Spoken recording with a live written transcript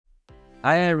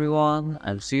Hi everyone,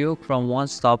 I'm Suyuk from One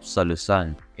Stop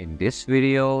Solution. In this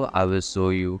video, I will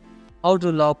show you how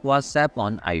to lock WhatsApp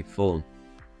on iPhone.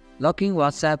 Locking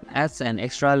WhatsApp adds an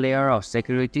extra layer of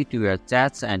security to your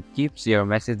chats and keeps your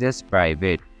messages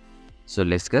private. So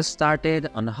let's get started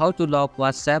on how to lock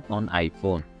WhatsApp on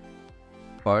iPhone.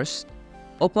 First,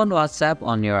 open WhatsApp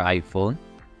on your iPhone.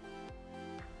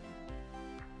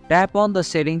 Tap on the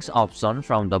settings option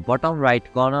from the bottom right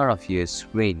corner of your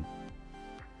screen.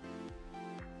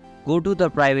 Go to the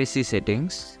privacy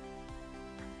settings.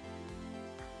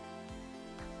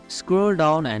 Scroll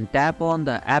down and tap on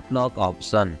the app lock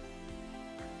option.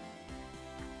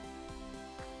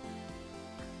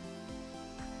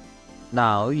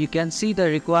 Now you can see the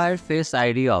required Face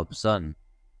ID option.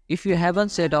 If you haven't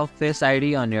set off Face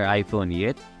ID on your iPhone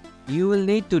yet, you will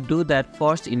need to do that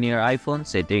first in your iPhone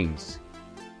settings.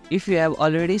 If you have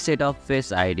already set off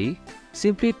Face ID,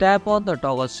 simply tap on the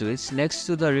toggle switch next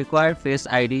to the required Face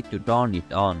ID to turn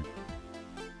it on.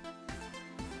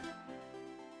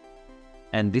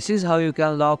 And this is how you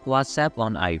can lock WhatsApp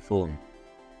on iPhone.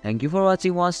 Thank you for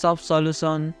watching One Stop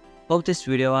Solution. Hope this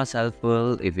video was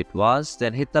helpful. If it was,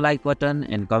 then hit the like button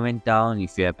and comment down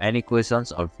if you have any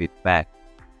questions or feedback.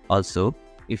 Also,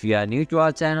 if you are new to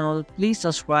our channel, please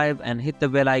subscribe and hit the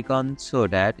bell icon so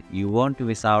that you won't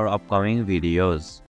miss our upcoming videos.